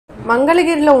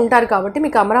మంగళగిరిలో ఉంటారు కాబట్టి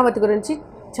మీకు అమరావతి గురించి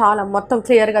చాలా మొత్తం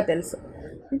క్లియర్గా తెలుసు.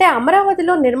 అంటే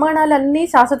అమరావతిలో నిర్మాణాలన్నీ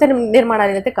శాశ్వత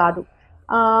నిర్మాణాలు అయితే కాదు.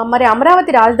 మరి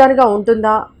అమరావతి రాజధానిగా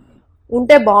ఉంటుందా,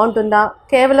 ఉంటే బాగుంటుందా,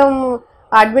 కేవలం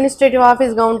అడ్మినిస్ట్రేటివ్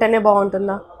ఆఫీస్గా ఉంటేనే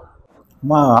బాగుంటుందా?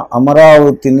 మా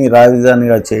అమరావతిని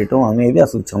రాజధానిగా చేయటం అనేది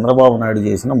అసలు చంద్రబాబు నాయుడు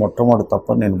చేసిన మొట్టమొదటి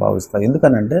తప్పని నేను భావిస్తాను.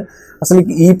 ఎందుకనంటే అసలు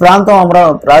ఈ ప్రాంతం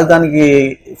రాజధానికి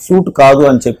సూట్ కాదు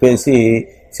అని చెప్పేసి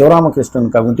శివరామకృష్ణన్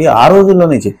కమిటీ ఆ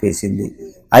రోజుల్లోనే చెప్పేసింది.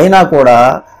 అయినా కూడా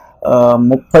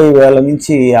 30,000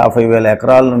 నుంచి 50,000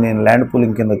 ఎకరాలను నేను ల్యాండ్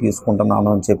పూలింగ్ కింద తీసుకుంటున్నాను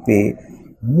అని చెప్పి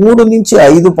 3 నుంచి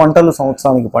 5 పంటలు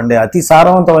సంవత్సరానికి పండే అతి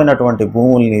సారవంతమైనటువంటి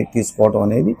భూముల్ని తీసుకోవడం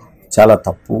అనేది చాలా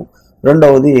తప్పు.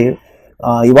 రెండవది,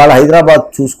 ఇవాళ హైదరాబాద్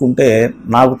చూసుకుంటే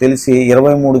నాకు తెలిసి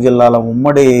 23 జిల్లాల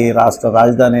ఉమ్మడి రాష్ట్ర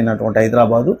రాజధాని అయినటువంటి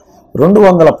హైదరాబాదు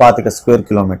 225 స్క్వేర్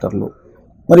కిలోమీటర్లు.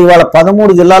 మరి ఇవాళ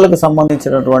 13 జిల్లాలకు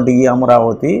సంబంధించినటువంటి ఈ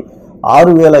అమరావతి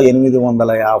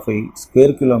 6,850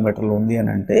 స్క్వేర్ కిలోమీటర్లు ఉంది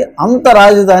అని అంటే అంత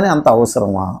రాజధాని అంత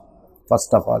అవసరమా?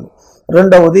 First of all.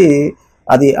 రెండవది,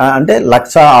 అది అంటే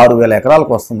 106,000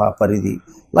 ఎకరాలకు వస్తుంది ఆ పరిధి.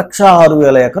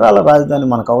 106,000 ఎకరాల రాజధాని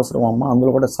మనకు అవసరమమ్మా?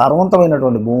 అందులో కూడా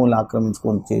సారవంతమైనటువంటి భూములు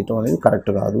ఆక్రమించుకొని చేయటం అనేది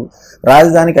కరెక్ట్ కాదు.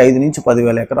 రాజధానికి 5 నుంచి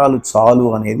 10,000 ఎకరాలు చాలు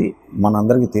అనేది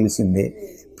మనందరికీ తెలిసిందే.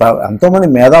 ఎంతోమంది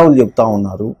మేధావులు చెప్తా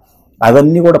ఉన్నారు,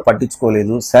 అవన్నీ కూడా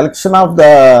పట్టించుకోలేదు. సెలక్షన్ ఆఫ్ ద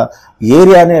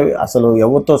ఏరియానే అసలు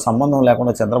ఎవరితో సంబంధం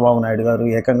లేకుండా చంద్రబాబు నాయుడు గారు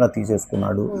ఏకంగా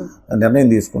తీసేసుకున్నాడు, నిర్ణయం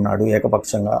తీసుకున్నాడు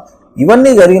ఏకపక్షంగా.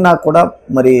 ఇవన్నీ జరిగినా కూడా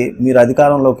మరి మీరు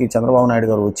అధికారంలోకి చంద్రబాబు నాయుడు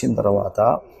గారు వచ్చిన తర్వాత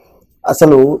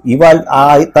అసలు ఇవాళ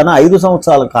తన 5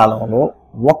 సంవత్సరాల కాలంలో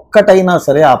ఒక్కటైనా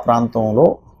సరే ఆ ప్రాంతంలో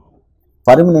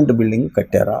పర్మనెంట్ బిల్డింగ్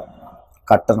కట్టారా?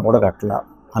 కట్టను కూడా కట్టలా.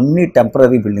 అన్ని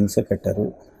టెంపరీ బిల్డింగ్సే కట్టారు.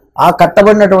 ఆ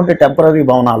కట్టబడినటువంటి టెంపరీ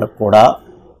భవనాలకు కూడా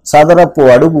చదరపు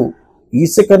అడుగు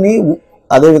ఇసుకని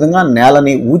అదేవిధంగా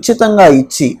నేలని ఉచితంగా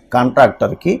ఇచ్చి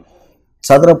కాంట్రాక్టర్కి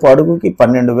చదరపు అడుగుకి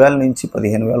 12,000 నుంచి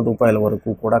 15,000 రూపాయల వరకు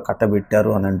కూడా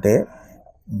కట్టబెట్టారు అని అంటే,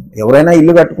 ఎవరైనా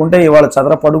ఇల్లు కట్టుకుంటే ఇవాళ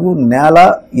చదరపు అడుగు నేల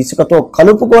ఇసుకతో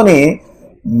కలుపుకొని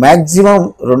మ్యాక్సిమం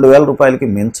 2,000 రూపాయలకి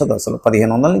మించదు. అసలు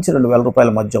 1,500 నుంచి 2,000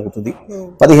 రూపాయల మధ్య అవుతుంది.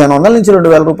 1,500 నుంచి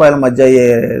 2,000 రూపాయల మధ్య అయ్యే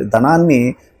ధనాన్ని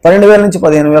 12,000 నుంచి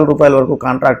 15,000 రూపాయల వరకు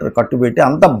కాంట్రాక్టర్ కట్టుబెట్టి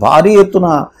అంత భారీ ఎత్తున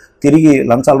తిరిగి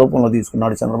లంచాల రూపంలో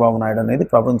తీసుకున్నాడు చంద్రబాబు నాయుడు అనేది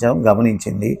ప్రపంచం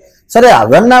గమనించింది. సరే,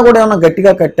 అవన్నా కూడా ఏమన్నా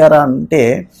గట్టిగా కట్టారా అంటే,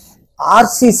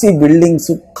 ఆర్సీసీ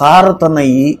బిల్డింగ్స్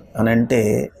కారుతున్నాయి అని అంటే,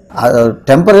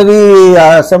 temporary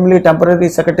assembly temporary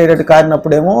secretariat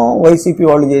కారినప్పుడేమో YCP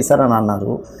వాళ్ళు చేశారని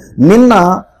అన్నారు. నిన్న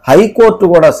హైకోర్టు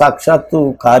కూడా సాక్షాత్తు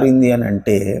కారింది అని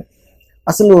అంటే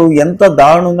అసలు ఎంత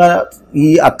దారుణంగా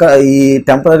ఈ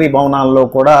టెంపరీ భవనాల్లో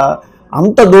కూడా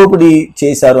అంత దోపిడీ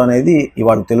చేశారు అనేది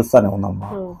ఇవాళ తెలుస్తూనే ఉందమ్మా.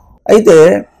 అయితే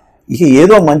ఇక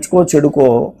ఏదో మంచికో చెడుకో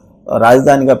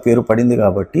రాజధానిగా పేరు పడింది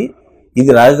కాబట్టి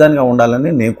ఇది రాజధానిగా ఉండాలని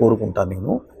నేను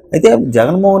కోరుకుంటాను. అయితే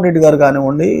జగన్మోహన్ రెడ్డి గారు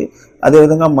కానివ్వండి,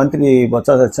 అదేవిధంగా మంత్రి బొత్స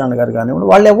సత్యనారాయణ గారు కానివ్వండి,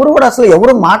 వాళ్ళు ఎవరు కూడా అసలు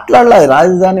ఎవరు మాట్లాడలే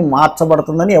రాజధాని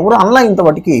మార్చబడుతుందని ఎవరు అనలా.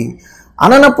 ఇంతవరకు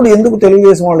అననప్పుడు ఎందుకు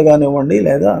తెలుగుదేశం వాళ్ళు కానివ్వండి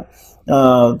లేదా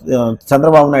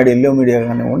చంద్రబాబు నాయుడు ఎల్లో మీడియా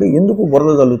కానివ్వండి ఎందుకు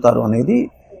బురద జల్లుతారు అనేది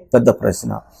పెద్ద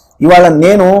ప్రశ్న. ఇవాళ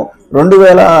నేను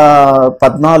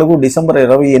 2014 డిసెంబర్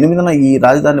 28న ఈ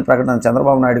రాజధాని ప్రకటన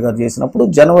చంద్రబాబు నాయుడు గారు చేసినప్పుడు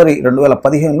జనవరి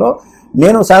 2015లో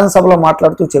నేను శాసనసభలో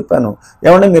మాట్లాడుతూ చెప్పాను,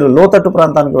 ఏమంటే మీరు లోతట్టు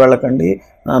ప్రాంతానికి వెళ్ళకండి,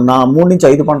 నా 3 నుంచి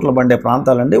 5 పంటలు పండే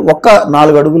ప్రాంతాలండి, ఒక్క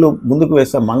 4 అడుగులు ముందుకు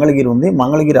వేస్తే మంగళగిరి ఉంది,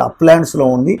 మంగళగిరి అప్లాండ్స్లో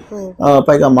ఉంది,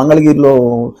 పైగా మంగళగిరిలో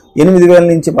 8,000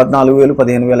 నుంచి 14,000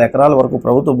 15,000 ఎకరాల వరకు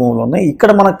ప్రభుత్వ భూములు ఉన్నాయి. ఇక్కడ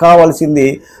మనకు కావాల్సింది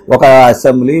ఒక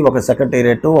అసెంబ్లీ, ఒక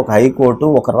సెక్రటేరియట్, ఒక హైకోర్టు,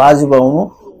 ఒక రాజ్భవన్,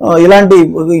 ఇలాంటి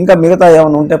ఇంకా మిగతా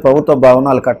ఏమైనా ఉంటే ప్రభుత్వ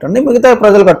భవనాలు కట్టండి, మిగతా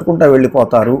ప్రజలు కట్టుకుంటూ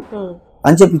వెళ్ళిపోతారు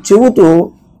అని చెప్పి చెబుతూ,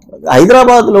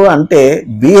 హైదరాబాద్లో అంటే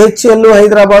బిహెచ్ఎల్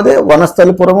హైదరాబాదే,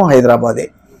 వనస్థలిపురము హైదరాబాదే.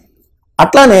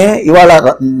 అట్లానే ఇవాళ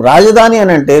రాజధాని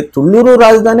అని అంటే తుళ్ళూరు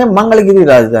రాజధాని, మంగళగిరి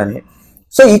రాజధాని.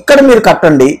 సో ఇక్కడ మీరు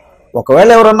కట్టండి. ఒకవేళ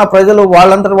ఎవరన్నా ప్రజలు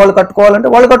వాళ్ళంతటా వాళ్ళు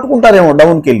కట్టుకోవాలంటే వాళ్ళు కట్టుకుంటారేమో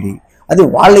డౌన్కి వెళ్ళి, అది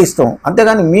వాళ్ళ ఇష్టం.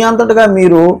 అంతేగాని మీ అంతటగా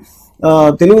మీరు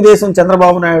తెలుగుదేశం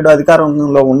చంద్రబాబు నాయుడు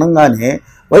అధికారంలో ఉండగానే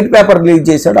వైట్ పేపర్ రిలీజ్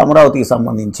చేశాడు అమరావతికి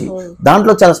సంబంధించి.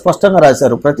 దాంట్లో చాలా స్పష్టంగా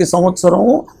రాశారు, ప్రతి సంవత్సరం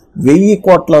 1,000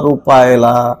 కోట్ల రూపాయల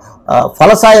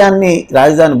ఫలసాయాన్ని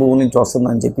రాజధాని భూముల నుంచి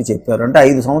వస్తుందని చెప్పారు. అంటే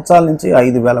 5 సంవత్సరాల నుంచి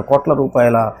 5,000 కోట్ల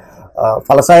రూపాయల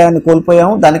ఫలసాయాన్ని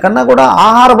కోల్పోయాము. దానికన్నా కూడా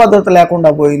ఆహార భద్రత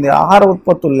లేకుండా పోయింది, ఆహార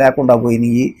ఉత్పత్తులు లేకుండా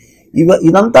పోయినాయి.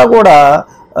 ఇదంతా కూడా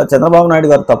చంద్రబాబు నాయుడు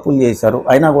గారు తప్పులు చేశారు.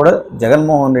 అయినా కూడా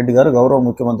జగన్మోహన్ రెడ్డి గారు గౌరవ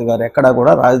ముఖ్యమంత్రి గారు ఎక్కడా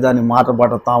కూడా రాజధాని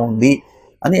మారబడతా ఉంది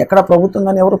అని ఎక్కడ ప్రభుత్వం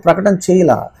కానీ ఎవరు ప్రకటన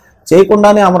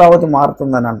చేయకుండానే అమరావతి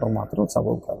మారుతుందని అంటారు మాత్రం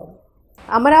సబబు కాదు.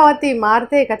 అమరావతి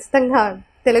మారితే ఖచ్చితంగా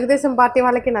తెలుగుదేశం పార్టీ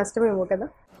వాళ్ళకి నష్టమేమో కదా?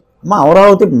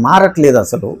 అమరావతి మారట్లేదు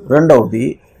అసలు. రెండవది,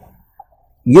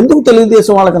 ఎందుకు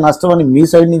తెలుగుదేశం వాళ్ళకి నష్టం అని మీ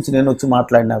సైడ్ నుంచి నేను వచ్చి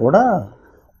మాట్లాడినా కూడా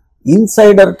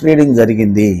ఇన్సైడర్ ట్రేడింగ్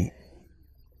జరిగింది.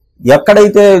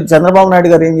 ఎక్కడైతే చంద్రబాబు నాయుడు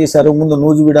గారు ఏం చేశారు, ముందు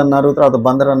నూజివీడు అన్నారు, తర్వాత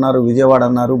బందర్ అన్నారు, విజయవాడ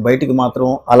అన్నారు, బయటికి మాత్రం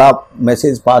అలా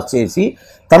మెసేజ్ పాస్ చేసి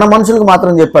తన మనుషులకు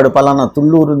మాత్రం చెప్పాడు పలానా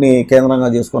తుళ్ళూరుని కేంద్రంగా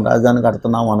చేసుకొని రాజధాని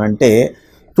కడుతున్నాము అని అంటే,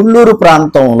 తుళ్ళూరు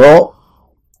ప్రాంతంలో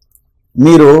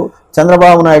మీరు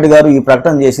చంద్రబాబు నాయుడు గారు ఈ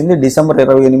ప్రకటన చేసింది డిసెంబర్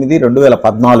 28,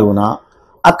 2014.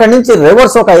 అక్కడి నుంచి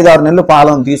రివర్స్ ఒక 5-6 నెలలు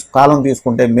కాలం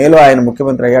తీసుకుంటే మేలో ఆయన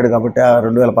ముఖ్యమంత్రి అయ్యాడు కాబట్టి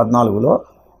 2014లో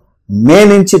మే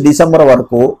నుంచి డిసెంబర్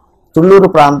వరకు తుళ్ళూరు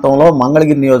ప్రాంతంలో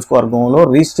మంగళగిరి నియోజకవర్గంలో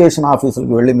రిజిస్ట్రేషన్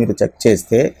ఆఫీసులకు వెళ్ళి మీరు చెక్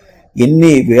చేస్తే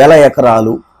ఎన్ని వేల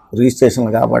ఎకరాలు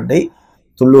రిజిస్ట్రేషన్లు కాబట్టి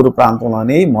తుళ్ళూరు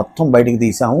ప్రాంతంలోని మొత్తం బయటికి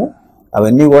తీసాము.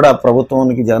 అవన్నీ కూడా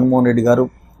ప్రభుత్వానికి జగన్మోహన్ రెడ్డి గారు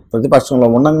ప్రతిపక్షంలో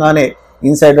ఉండగానే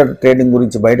ఇన్సైడర్ ట్రేడింగ్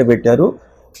గురించి బయట పెట్టారు.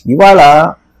 ఇవాళ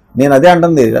నేను అదే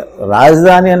అంటుంది,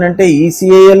 రాజధాని అని అంటే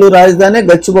ఈసీఐఎల్ రాజధాని,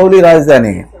 గచ్చిబౌలి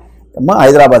రాజధాని,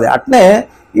 హైదరాబాద్. అట్నే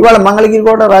ఇవాళ మంగళగిరి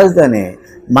కూడా రాజధాని.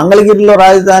 మంగళగిరిలో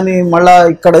రాజధాని మళ్ళా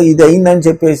ఇక్కడ ఇది అయిందని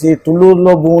చెప్పేసి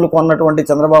తుళ్ళూరులో భూములు కొన్నటువంటి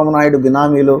చంద్రబాబు నాయుడు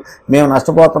బినామీలు మేము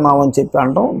నష్టపోతున్నామని చెప్పి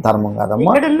అంటాం ధర్మం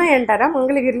కాదమ్మా. ఉన్నాయంటారా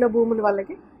మంగళగిరిలో భూములు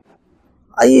వాళ్ళకి?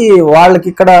 అవి వాళ్ళకి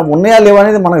ఇక్కడ ఉన్నాయా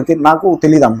లేవనేది నాకు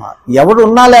తెలియదమ్మా. ఎవడు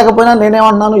ఉన్నా లేకపోయినా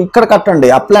నేనేమన్నాను, ఇక్కడ కట్టండి,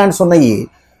 అప్లాంట్స్ ఉన్నాయి.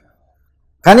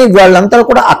 కానీ వాళ్ళంతా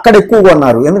కూడా అక్కడ ఎక్కువగా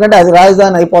ఉన్నారు, ఎందుకంటే అది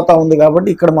రాజధాని అయిపోతా ఉంది కాబట్టి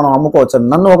ఇక్కడ మనం అమ్ముకోవచ్చు.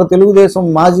 నన్ను ఒక తెలుగుదేశం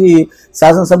మాజీ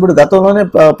శాసనసభ్యుడు గతంలోనే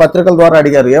పత్రికల ద్వారా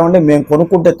అడిగారు, ఏమంటే మేము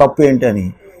కొనుక్కుంటే తప్పు ఏంటి అని.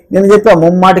 నేను చెప్పా,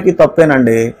 ముమ్మాటికి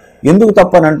తప్పేనండి. ఎందుకు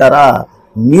తప్పని అంటారా,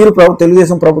 మీరు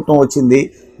తెలుగుదేశం ప్రభుత్వం వచ్చింది,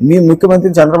 మీ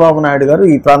ముఖ్యమంత్రి చంద్రబాబు నాయుడు గారు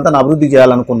ఈ ప్రాంతాన్ని అభివృద్ధి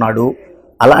చేయాలనుకున్నాడు.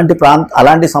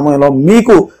 అలాంటి సమయంలో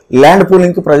మీకు ల్యాండ్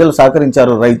పూలింగ్కి ప్రజలు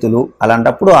సహకరించారు, రైతులు.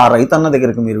 అలాంటప్పుడు ఆ రైతన్న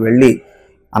దగ్గరికి మీరు వెళ్ళి,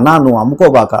 అన్నా నువ్వు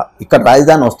అమ్ముకోబాక, ఇక్కడ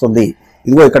రాజధాని వస్తుంది,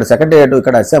 ఇదిగో ఇక్కడ సెక్రటేరియట్,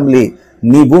 ఇక్కడ అసెంబ్లీ,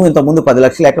 నీ భూమి ఇంతకుముందు 10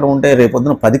 లక్షల ఎకరం ఉంటే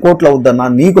రేపొద్దున 10 కోట్లు అవుద్దన్నా,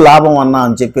 నీకు లాభం అన్నా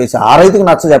అని చెప్పేసి ఆ రైతుకు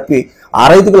నచ్చజెప్పి ఆ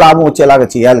రైతుకు లాభం వచ్చేలాగా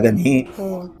చేయాలి. కానీ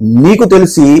నీకు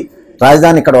తెలిసి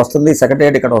రాజధాని ఇక్కడ వస్తుంది,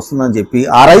 సెక్రటేరియట్ ఇక్కడ వస్తుందని చెప్పి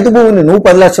ఆ రైతు భూమిని నువ్వు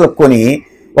 10 లక్షలకు కొని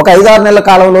ఒక 5-6 నెలల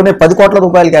కాలంలోనే 10 కోట్ల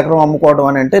రూపాయలకి ఎకరం అమ్ముకోవడం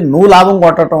అని అంటే నువ్వు లాభం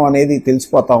కొట్టడం అనేది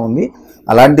తెలిసిపోతా ఉంది.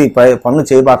 అలాంటి పనులు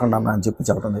చేయబాకండి అని చెప్పి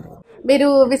చెప్పడం జరిగింది. మీరు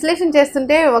విశ్లేషణ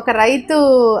చేస్తుంటే ఒక రైతు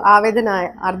ఆవేదన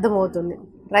అర్థమవుతుంది.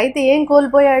 రైతు ఏం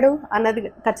కోల్పోయాడు అన్నది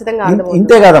ఖచ్చితంగా అర్థమవుతుంది.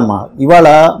 ఇంతే కాదమ్మా, ఇవాళ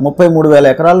 33,000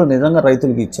 ఎకరాలు నిజంగా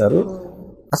రైతులకు ఇచ్చారు.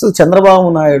 అసలు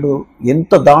చంద్రబాబు నాయుడు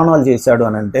ఎంత దారుణాలు చేశాడు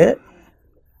అని అంటే,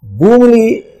 భూమిని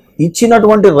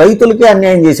ఇచ్చినటువంటి రైతులకే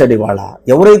అన్యాయం చేశాడు. ఇవాళ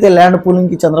ఎవరైతే ల్యాండ్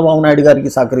పూలింగ్కి చంద్రబాబు నాయుడు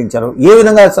గారికి సహకరించారో ఏ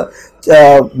విధంగా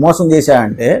మోసం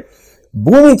చేశాడంటే,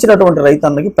 భూమి ఇచ్చినటువంటి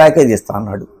రైతన్నకి ప్యాకేజ్ ఇస్తా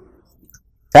అన్నాడు,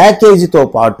 ప్యాకేజీతో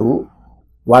పాటు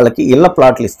వాళ్ళకి ఇళ్ల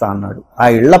ప్లాట్లు ఇస్తా అన్నాడు. ఆ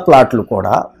ఇళ్ల ప్లాట్లు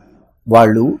కూడా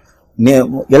వాళ్ళు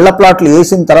ఇళ్ల ప్లాట్లు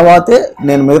వేసిన తర్వాతే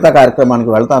నేను మిగతా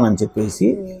కార్యక్రమానికి వెళ్తానని చెప్పేసి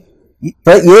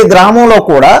ఏ గ్రామంలో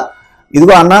కూడా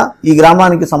ఇదిగో అన్న ఈ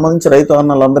గ్రామానికి సంబంధించి రైతు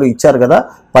అన్నలందరూ ఇచ్చారు కదా,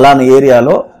 పలానా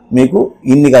ఏరియాలో మీకు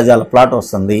ఇన్ని గజాల ప్లాట్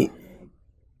వస్తుంది,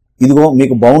 ఇదిగో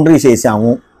మీకు బౌండరీస్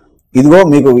వేసాము, ఇదిగో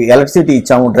మీకు ఎలక్ట్రిసిటీ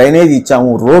ఇచ్చాము, డ్రైనేజ్ ఇచ్చాము,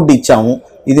 రోడ్డు ఇచ్చాము,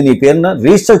 ఇది నీ పేరున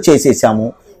రిజిస్టర్ చేసేసాము.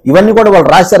 ఇవన్నీ కూడా వాళ్ళు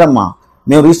రాశారమ్మా,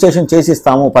 మేము రిజిస్ట్రేషన్ చేసి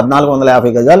ఇస్తాము,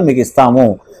 1450 గజాలు మీకు ఇస్తాము,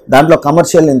 దాంట్లో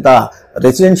కమర్షియల్ ఇంత,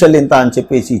 రెసిడెన్షియల్ ఇంత అని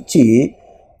చెప్పేసి ఇచ్చి,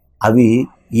 అవి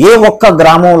ఏ ఒక్క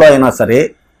గ్రామంలో అయినా సరే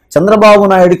చంద్రబాబు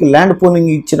నాయుడికి ల్యాండ్ పూలింగ్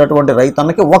ఇచ్చినటువంటి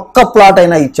రైతన్నకి ఒక్క ప్లాట్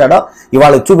అయినా ఇచ్చాడో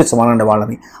ఇవాళ చూపించమనండి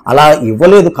వాళ్ళని. అలా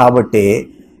ఇవ్వలేదు కాబట్టి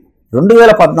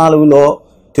 2014లో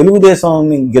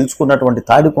తెలుగుదేశాన్ని గెలుచుకున్నటువంటి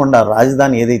తాడికొండ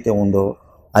రాజధాని ఏదైతే ఉందో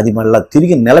అది మళ్ళీ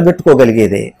తిరిగి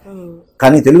నిలబెట్టుకోగలిగేదే.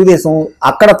 కానీ తెలుగుదేశం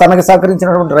అక్కడ తనకు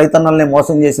సహకరించినటువంటి రైతన్నల్ని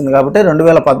మోసం చేసింది కాబట్టి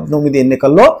 2019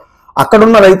 ఎన్నికల్లో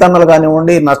అక్కడున్న రైతన్నలు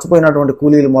కానివ్వండి, నష్టపోయినటువంటి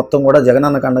కూలీలు మొత్తం కూడా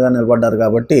జగనన్నకు అండగా నిలబడ్డారు.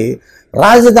 కాబట్టి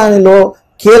రాజధానిలో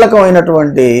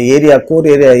కీలకమైనటువంటి ఏరియా, కోర్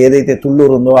ఏరియా ఏదైతే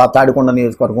తుళ్ళూరు ఉందో ఆ తాడికొండ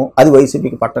నియోజకవర్గం, అది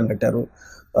వైసీపీకి పట్టం కట్టారు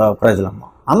ప్రజలమ్మ.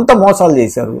 అంత మోసాలు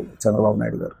చేశారు చంద్రబాబు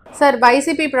నాయుడు గారు. సార్,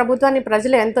 వైసీపీ ప్రభుత్వాన్ని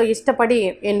ప్రజలు ఎంతో ఇష్టపడి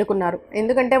ఎన్నుకున్నారు,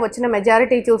 ఎందుకంటే వచ్చిన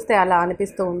మెజారిటీ చూస్తే అలా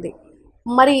అనిపిస్తూ ఉంది.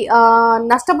 మరి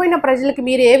నష్టపోయిన ప్రజలకి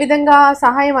మీరు ఏ విధంగా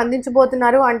సహాయం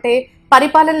అందించబోతున్నారు? అంటే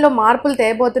పరిపాలనలో మార్పులు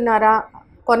తేబోతున్నారా?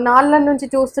 కొన్నాళ్ళ నుంచి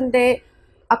చూస్తుంటే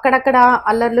అక్కడక్కడ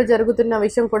అల్లర్లు జరుగుతున్న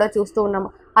విషయం కూడా చూస్తూ ఉన్నాము.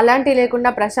 అలాంటివి లేకుండా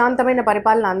ప్రశాంతమైన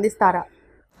పరిపాలన అందిస్తారా?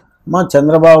 మా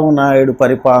చంద్రబాబు నాయుడు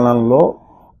పరిపాలనలో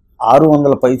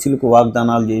 600 పైచిలకు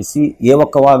వాగ్దానాలు చేసి ఏ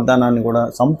ఒక్క వాగ్దానాన్ని కూడా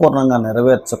సంపూర్ణంగా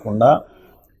నెరవేర్చకుండా,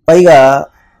 పైగా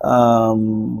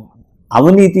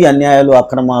అవినీతి, అన్యాయాలు,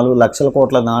 అక్రమాలు, లక్షల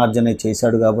కోట్ల ధనార్జన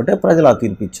చేశాడు కాబట్టి ప్రజలు ఆ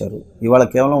తీర్పు ఇచ్చారు. ఇవాళ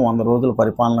కేవలం 100 రోజుల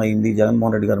పరిపాలన అయింది.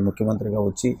 జగన్మోహన్ రెడ్డి గారు ముఖ్యమంత్రిగా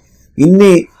వచ్చి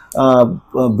ఇన్ని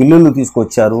బిల్లులు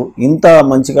తీసుకొచ్చారు, ఇంత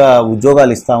మంచిగా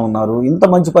ఉద్యోగాలు ఇస్తూ ఉన్నారు, ఇంత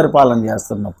మంచి పరిపాలన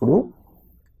చేస్తున్నప్పుడు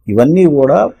ఇవన్నీ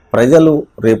కూడా ప్రజలు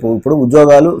రేపు ఇప్పుడు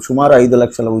ఉద్యోగాలు సుమారు 5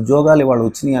 లక్షల ఉద్యోగాలు ఇవాళ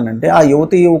వచ్చినాయి అని అంటే ఆ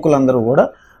యువకులందరూ కూడా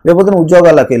రేపొద్దున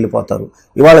ఉద్యోగాల్లోకి వెళ్ళిపోతారు.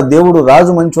 ఇవాళ దేవుడు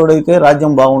రాజు మంచోడైతే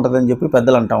రాజ్యం బాగుంటుందని చెప్పి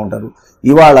పెద్దలు అంటూ ఉంటారు.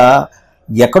 ఇవాళ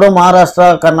ఎక్కడో మహారాష్ట్ర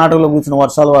కర్ణాటకలో కూర్చున్న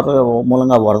వర్షాల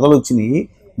మూలంగా వరదలు వచ్చినాయి,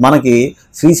 మనకి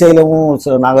శ్రీశైలము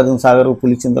నాగార్జున సాగర్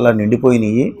పులిచింతల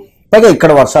నిండిపోయినాయి, పైగా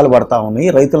ఇక్కడ వర్షాలు పడతా ఉన్నాయి,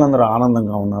 రైతులందరూ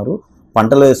ఆనందంగా ఉన్నారు,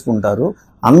 పంటలు వేసుకుంటారు,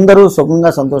 అందరూ సుఖంగా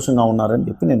సంతోషంగా ఉన్నారని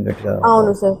చెప్పి నేను గట్టిగా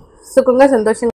అవును సార్, సుఖంగా సంతోషంగా